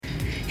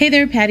Hey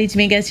there, Patty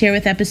Dominguez here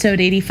with episode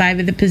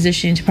 85 of the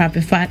Positioning to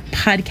Profit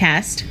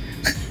podcast.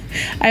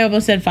 I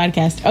almost said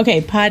podcast.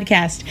 Okay,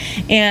 podcast.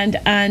 And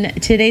on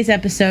today's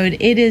episode,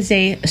 it is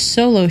a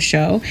solo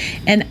show,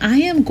 and I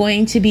am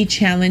going to be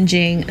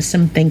challenging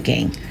some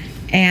thinking.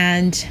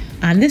 And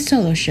on this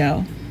solo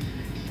show,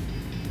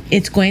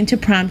 it's going to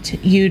prompt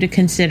you to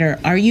consider,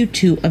 are you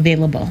too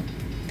available?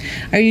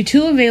 Are you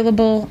too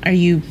available? Are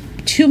you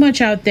too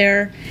much out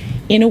there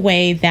in a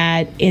way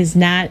that is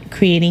not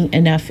creating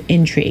enough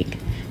intrigue?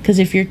 Because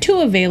if you're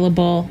too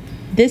available,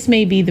 this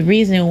may be the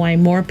reason why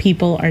more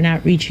people are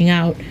not reaching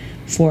out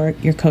for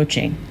your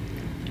coaching.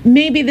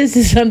 Maybe this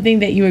is something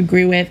that you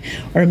agree with,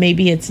 or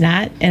maybe it's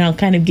not. And I'll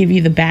kind of give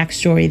you the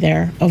backstory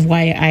there of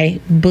why I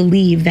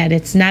believe that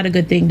it's not a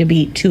good thing to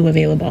be too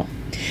available.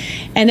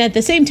 And at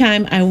the same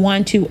time, I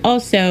want to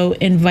also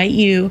invite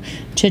you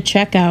to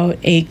check out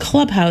a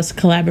Clubhouse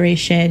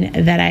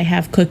collaboration that I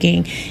have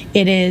cooking.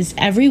 It is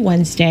every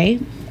Wednesday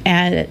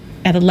at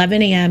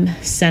 11 a.m.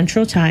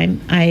 Central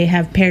Time. I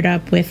have paired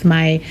up with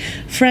my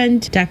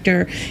friend,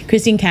 Dr.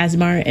 Christine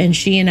Kazmar, and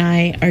she and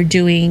I are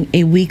doing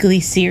a weekly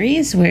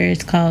series where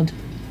it's called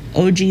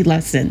OG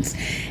Lessons.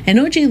 And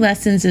OG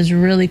Lessons is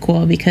really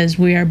cool because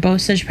we are both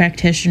such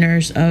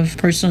practitioners of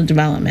personal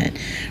development.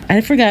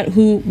 I forgot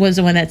who was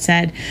the one that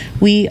said,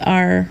 we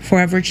are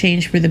forever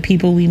changed for the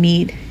people we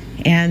meet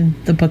and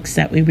the books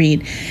that we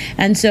read.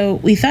 And so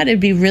we thought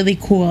it'd be really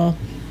cool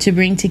to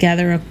bring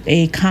together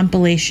a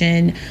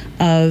compilation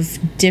of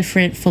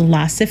different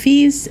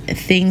philosophies,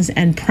 things,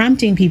 and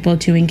prompting people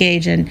to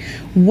engage. And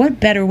what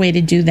better way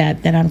to do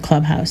that than on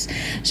Clubhouse?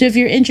 So if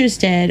you're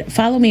interested,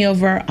 follow me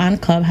over on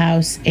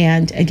Clubhouse.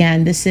 And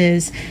again, this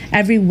is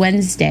every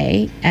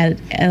Wednesday at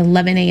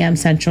 11 a.m.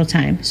 Central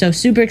Time. So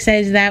super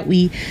excited for that.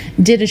 We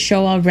did a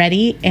show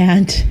already,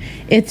 and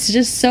it's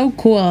just so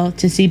cool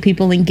to see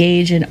people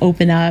engage and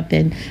open up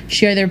and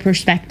share their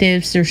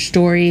perspectives, their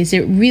stories.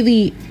 It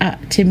really,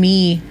 to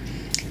me,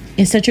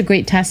 is such a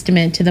great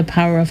testament to the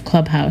power of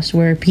Clubhouse,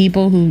 where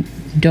people who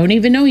don't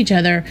even know each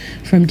other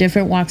from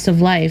different walks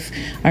of life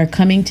are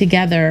coming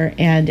together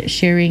and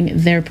sharing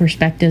their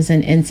perspectives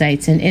and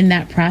insights. And in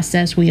that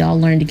process, we all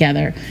learn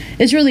together.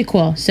 It's really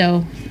cool.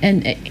 So,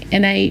 and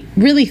I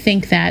really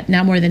think that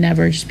now more than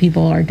ever, just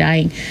people are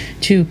dying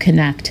to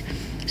connect.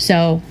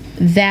 So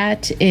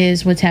that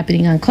is what's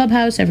happening on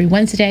Clubhouse every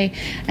Wednesday.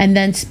 And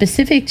then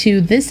specific to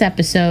this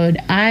episode,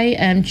 I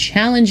am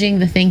challenging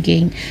the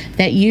thinking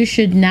that you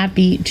should not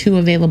be too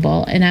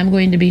available. And I'm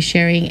going to be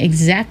sharing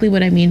exactly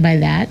what I mean by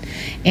that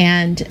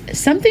and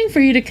something for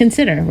you to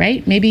consider,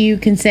 right? Maybe you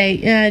can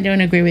say, I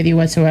don't agree with you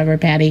whatsoever,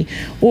 Patty.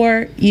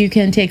 Or you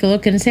can take a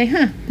look and say,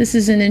 this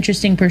is an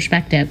interesting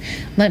perspective.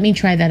 Let me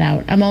try that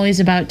out. I'm always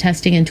about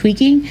testing and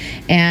tweaking,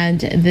 and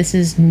this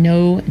is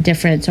no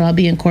different. So I'll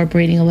be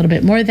incorporating a little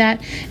bit more of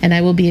that, and I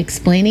will be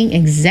explaining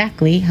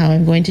exactly how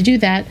I'm going to do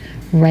that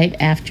right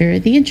after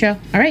the intro.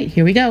 All right,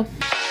 here we go.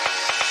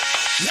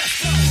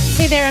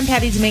 Hey there, I'm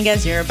Patty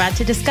Dominguez. You're about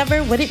to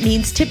discover what it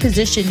means to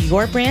position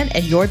your brand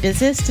and your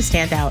business to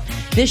stand out.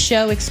 This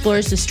show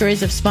explores the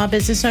stories of small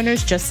business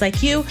owners just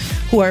like you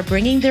who are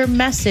bringing their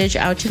message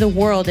out to the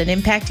world and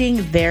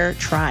impacting their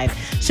tribe.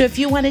 So if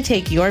you want to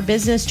take your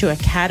business to a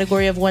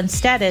category of one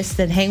status,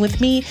 then hang with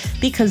me,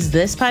 because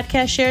this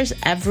podcast shares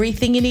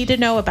everything you need to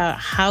know about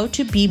how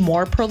to be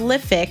more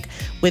prolific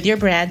with your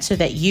brand so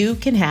that you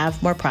can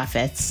have more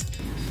profits.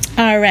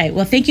 All right.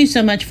 Well, thank you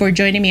so much for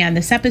joining me on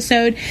this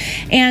episode.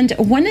 And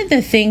one of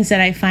the things that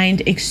I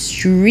find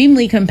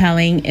extremely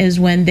compelling is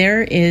when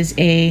there is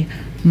a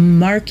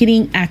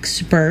marketing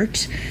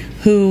expert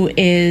who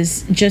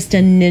is just a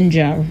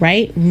ninja,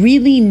 right?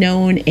 Really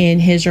known in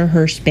his or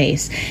her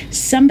space.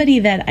 Somebody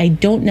that I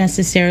don't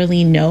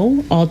necessarily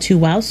know all too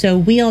well. So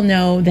we all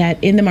know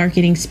that in the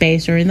marketing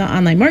space, or in the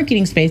online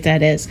marketing space,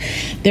 that is,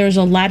 there's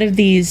a lot of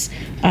these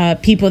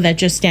people that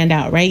just stand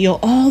out, right? You'll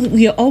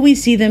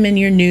always see them in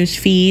your news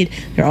feed.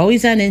 They're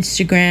always on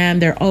Instagram.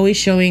 They're always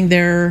showing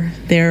their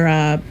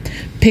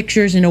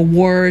pictures and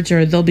awards,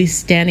 or they'll be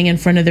standing in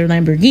front of their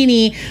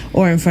Lamborghini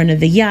or in front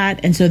of the yacht.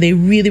 And so they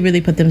really,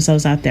 really put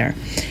themselves out there.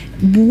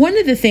 One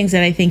of the things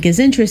that I think is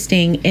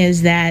interesting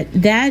is that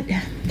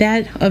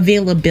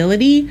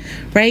availability,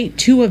 right?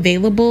 Too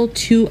available,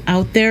 too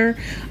out there,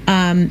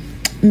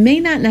 may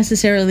not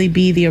necessarily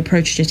be the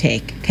approach to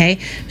take. Okay.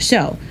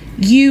 So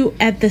you,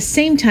 at the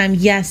same time,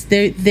 yes,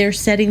 they're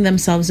setting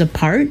themselves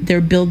apart.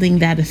 They're building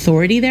that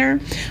authority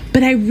there.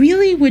 But I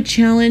really would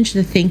challenge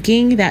the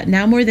thinking that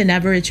now more than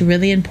ever, it's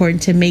really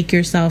important to make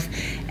yourself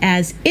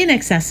as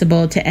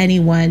inaccessible to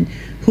anyone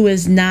who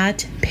is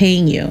not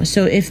paying you.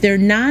 So if they're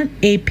not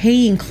a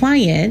paying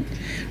client,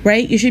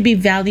 right, you should be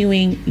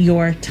valuing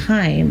your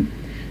time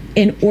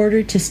in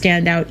order to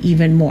stand out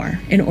even more,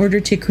 in order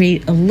to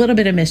create a little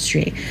bit of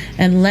mystery.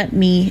 And let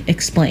me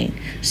explain.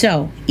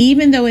 So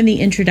even though in the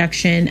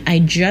introduction, I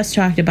just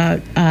talked about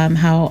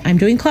how I'm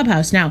doing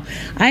Clubhouse. Now,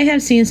 I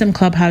have seen some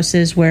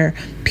Clubhouses where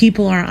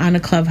people are on a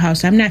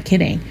Clubhouse, I'm not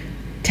kidding,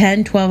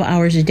 10, 12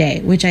 hours a day,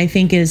 which I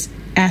think is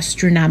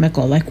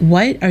astronomical. Like,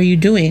 what are you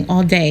doing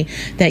all day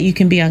that you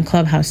can be on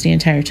Clubhouse the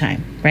entire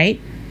time, right?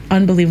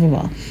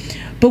 unbelievable.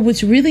 But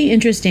what's really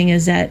interesting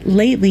is that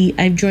lately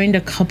I've joined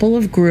a couple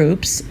of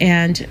groups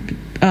and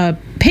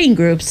paying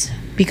groups,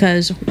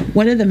 because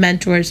one of the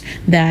mentors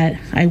that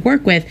I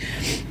work with,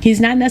 he's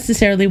not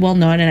necessarily well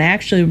known, and I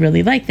actually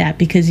really like that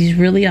because he's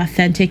really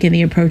authentic in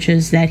the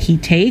approaches that he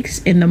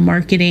takes in the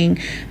marketing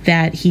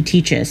that he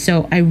teaches.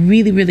 So I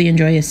really, really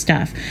enjoy his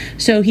stuff.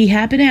 So he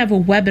happened to have a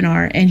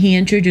webinar and he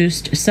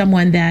introduced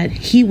someone that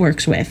he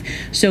works with.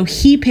 So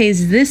he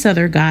pays this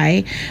other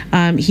guy,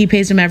 he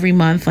pays him every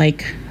month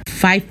like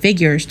 5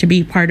 figures to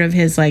be part of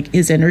his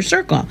inner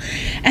circle.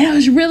 And I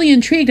was really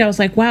intrigued. I was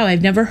like, wow,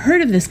 I've never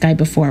heard of this guy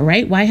before,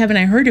 right? Why haven't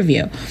I heard of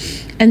you?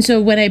 And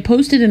so when I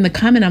posted in the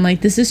comment, I'm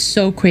like, this is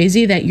so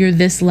crazy that you're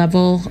this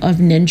level of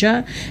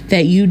ninja,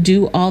 that you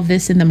do all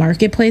this in the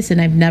marketplace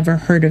and I've never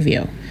heard of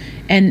you.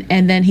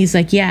 And then he's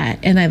like, yeah,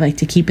 and I like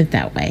to keep it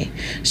that way.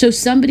 So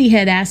somebody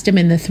had asked him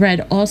in the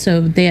thread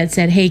also, they had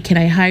said, hey, can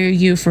I hire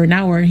you for an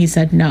hour? And he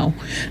said, no.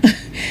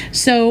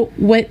 So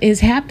what is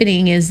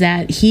happening is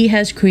that he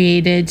has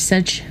created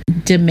such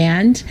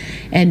demand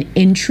and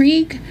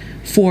intrigue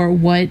for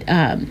what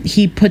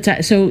he puts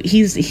out. So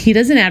he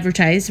doesn't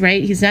advertise,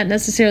 right? He's not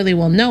necessarily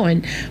well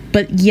known,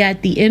 but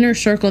yet the inner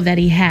circle that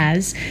he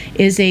has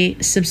is a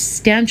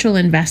substantial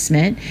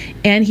investment,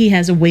 and he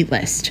has a wait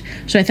list.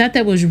 So I thought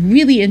that was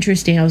really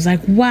interesting. I was like,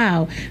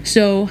 wow.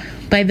 So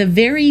by the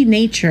very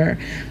nature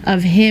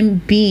of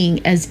him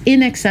being as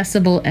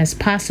inaccessible as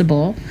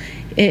possible,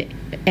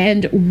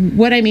 and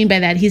what I mean by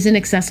that, he's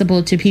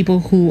inaccessible to people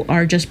who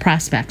are just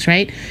prospects,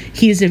 right?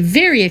 He's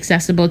very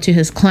accessible to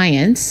his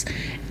clients,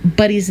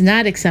 but he's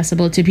not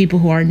accessible to people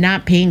who are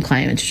not paying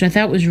clients, which I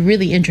thought was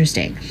really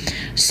interesting.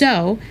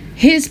 So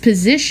his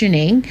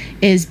positioning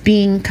is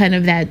being kind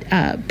of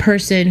that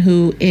person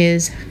who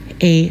is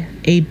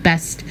a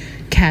best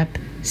kept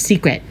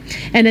secret.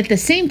 And at the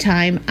same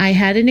time, I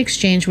had an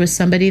exchange with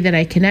somebody that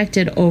I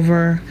connected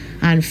over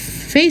on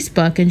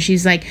Facebook, and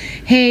she's like,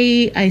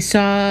 hey, I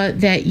saw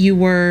that you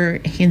were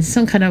in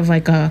some kind of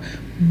like a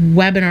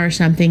webinar or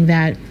something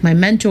that my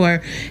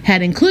mentor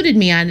had included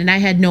me on, and I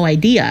had no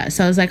idea.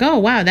 So I was like, oh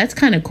wow, that's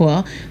kind of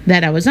cool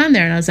that I was on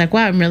there. And I was like,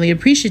 wow, I'm really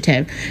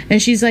appreciative.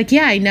 And she's like,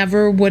 yeah, I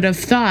never would have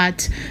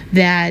thought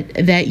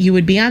that you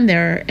would be on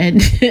there.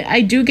 And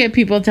I do get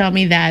people tell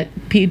me that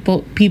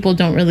people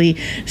don't really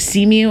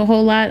see me a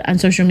whole lot on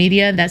social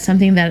media. That's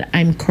something that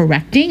I'm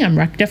correcting, I'm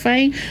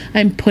rectifying.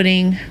 I'm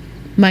putting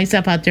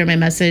myself out there, my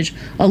message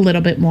a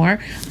little bit more.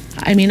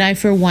 I mean, I,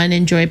 for one,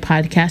 enjoy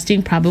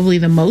podcasting probably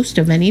the most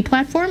of any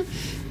platform.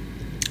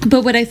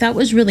 But what I thought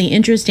was really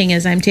interesting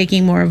is I'm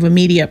taking more of a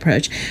media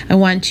approach. I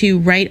want to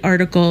write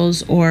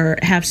articles or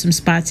have some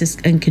spots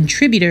and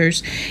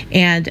contributors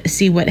and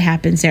see what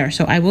happens there.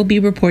 So I will be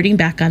reporting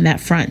back on that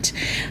front.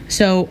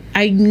 So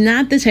I'm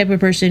not the type of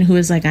person who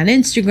is like on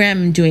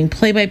Instagram and doing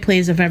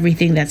play-by-plays of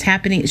everything that's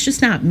happening. It's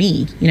just not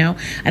me, you know.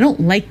 I don't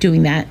like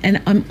doing that. And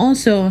I'm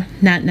also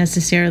not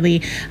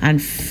necessarily on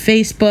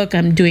Facebook.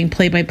 I'm doing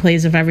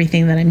play-by-plays of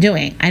everything that I'm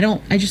doing.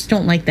 I just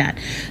don't like that.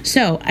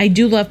 So I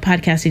do love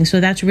podcasting. So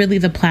that's really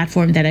the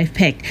platform that I've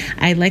picked.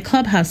 I like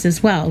Clubhouse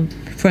as well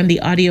from the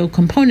audio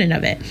component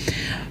of it.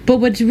 But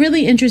what's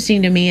really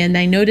interesting to me, and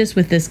I noticed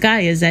with this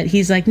guy, is that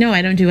he's like, no,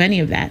 I don't do any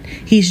of that.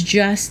 He's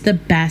just the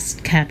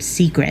best kept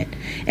secret.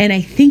 And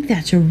I think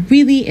that's an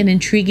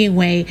intriguing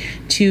way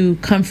to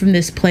come from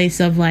this place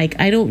of like,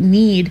 I don't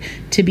need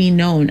to be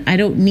known. I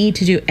don't need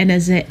to do, and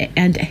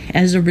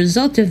as a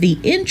result of the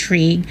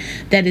intrigue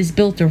that is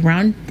built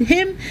around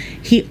him,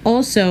 he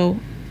also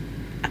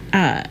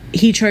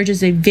he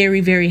charges a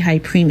very, very high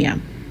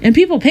premium. And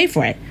people pay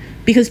for it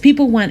because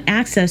people want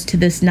access to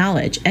this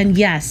knowledge. And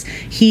yes,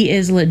 he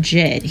is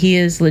legit.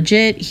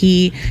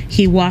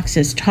 He walks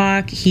his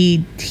talk.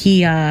 He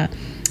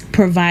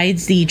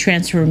provides the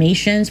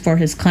transformations for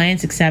his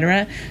clients,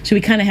 etc. So we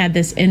kind of had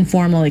this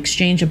informal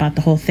exchange about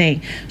the whole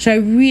thing. So I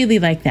really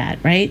like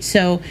that, right?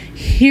 So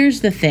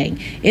here's the thing.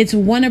 It's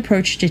one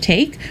approach to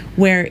take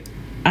where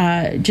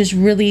just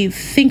really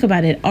think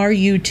about it. Are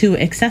you too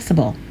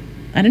accessible?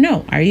 I don't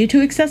know. Are you too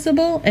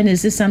accessible? And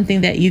is this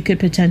something that you could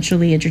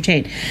potentially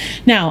entertain?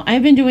 Now,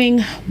 I've been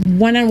doing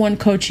one-on-one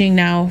coaching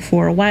now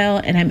for a while,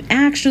 and I'm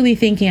actually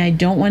thinking I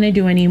don't want to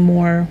do any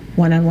more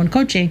one-on-one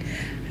coaching.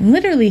 I'm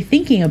literally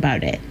thinking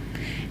about it.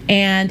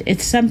 And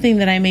it's something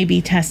that I may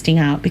be testing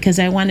out because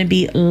I want to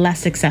be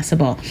less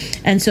accessible.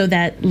 And so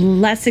that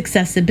less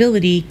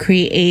accessibility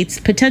creates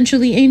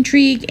potentially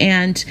intrigue.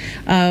 And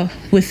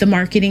with the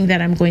marketing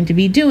that I'm going to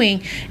be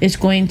doing, it's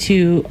going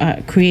to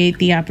create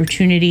the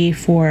opportunity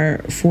for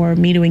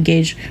me to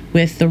engage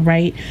with the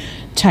right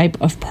type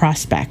of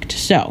prospect.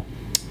 So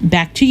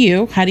back to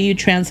you. How do you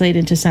translate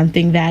into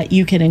something that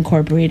you can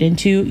incorporate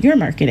into your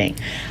marketing?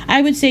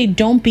 I would say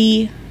don't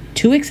be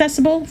too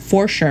accessible,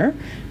 for sure,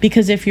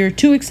 because if you're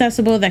too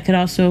accessible, that could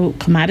also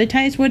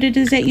commoditize what it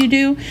is that you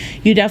do.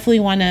 You definitely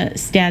want to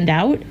stand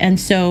out. And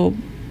so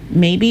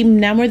maybe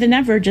now more than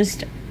ever,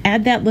 just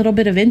add that little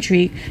bit of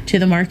intrigue to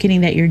the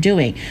marketing that you're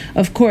doing.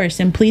 Of course,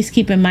 and please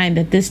keep in mind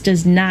that this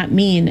does not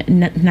mean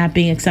not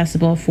being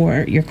accessible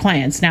for your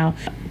clients. Now,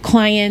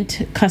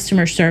 client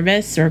customer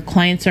service or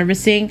client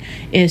servicing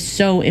is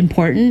so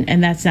important,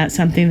 and that's not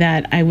something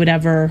that I would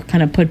ever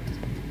kind of put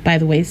by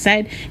the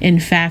wayside. In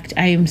fact,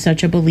 I am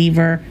such a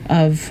believer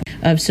of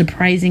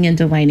surprising and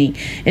delighting.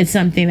 It's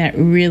something that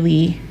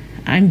really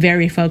I'm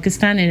very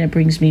focused on, and it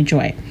brings me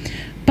joy.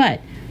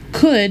 But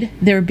could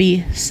there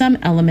be some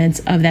elements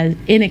of that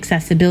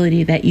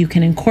inaccessibility that you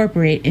can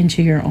incorporate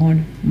into your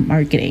own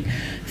marketing,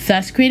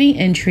 thus creating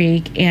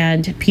intrigue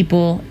and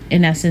people,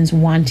 in essence,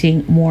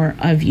 wanting more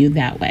of you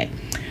that way?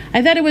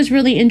 I thought it was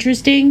really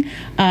interesting.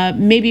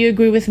 Maybe you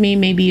agree with me,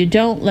 maybe you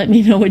don't. Let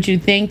me know what you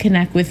think.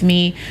 Connect with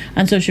me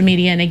on social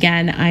media. And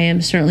again, I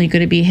am certainly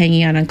going to be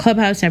hanging out on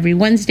Clubhouse every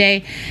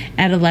Wednesday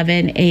at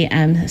 11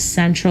 a.m.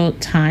 Central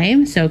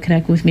Time. So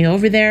connect with me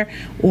over there,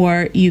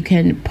 or you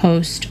can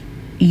post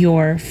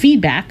your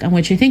feedback on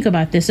what you think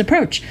about this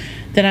approach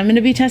that I'm going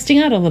to be testing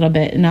out a little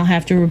bit, and I'll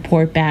have to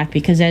report back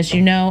because, as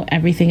you know,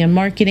 everything in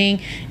marketing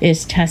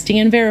is testing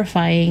and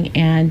verifying,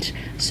 and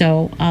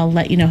so I'll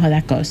let you know how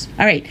that goes.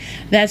 All right,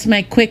 that's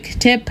my quick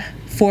tip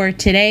for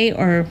today,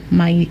 or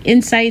my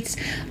insights.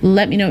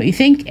 Let me know what you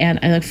think, and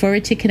I look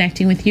forward to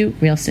connecting with you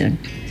real soon.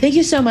 Thank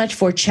you so much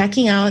for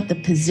checking out the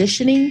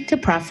Positioning to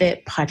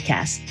Profit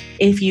podcast.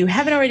 If you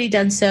haven't already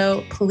done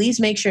so, please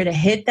make sure to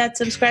hit that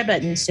subscribe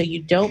button so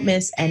you don't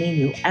miss any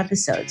new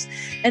episodes.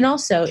 And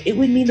also, it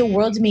would mean the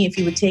world to me if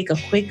you would take a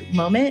quick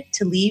moment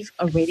to leave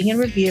a rating and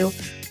review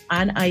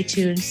on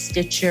iTunes,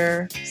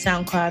 Stitcher,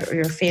 SoundCloud, or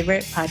your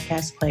favorite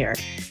podcast player.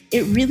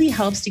 It really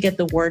helps to get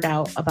the word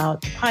out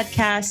about the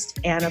podcast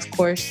and, of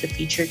course, the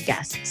featured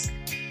guests.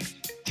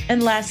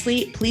 And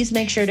lastly, please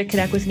make sure to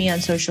connect with me on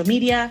social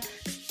media,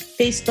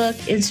 Facebook,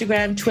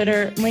 Instagram,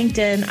 Twitter,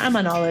 LinkedIn. I'm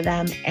on all of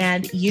them.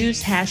 And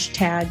use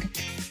hashtag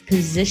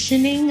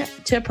Positioning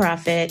to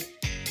Profit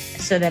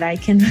so that I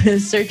can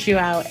search you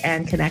out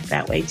and connect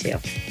that way too. All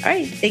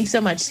right. Thanks so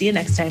much. See you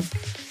next time.